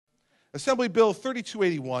Assembly Bill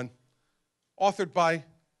 3281, authored by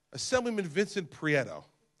Assemblyman Vincent Prieto,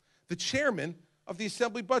 the chairman of the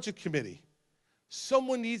Assembly Budget Committee.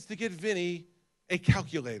 Someone needs to get Vinnie a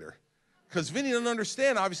calculator, because Vinnie doesn't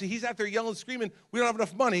understand. Obviously, he's out there yelling, screaming, we don't have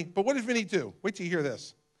enough money. But what did Vinnie do? Wait till you hear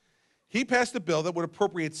this. He passed a bill that would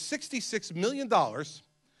appropriate $66 million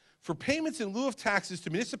for payments in lieu of taxes to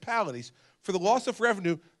municipalities for the loss of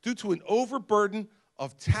revenue due to an overburden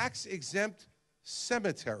of tax-exempt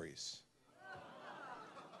cemeteries.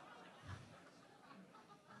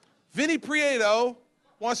 Vinnie Prieto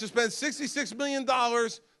wants to spend $66 million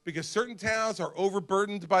because certain towns are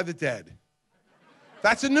overburdened by the dead.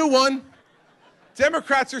 That's a new one.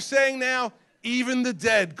 Democrats are saying now, even the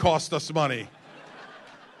dead cost us money.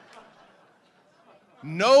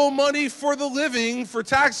 No money for the living for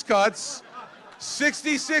tax cuts,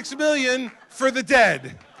 $66 million for the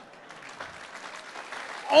dead.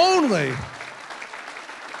 Only.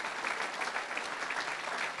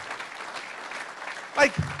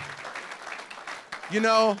 Like, you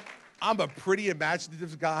know, I'm a pretty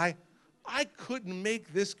imaginative guy. I couldn't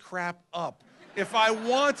make this crap up. If I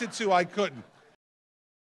wanted to, I couldn't.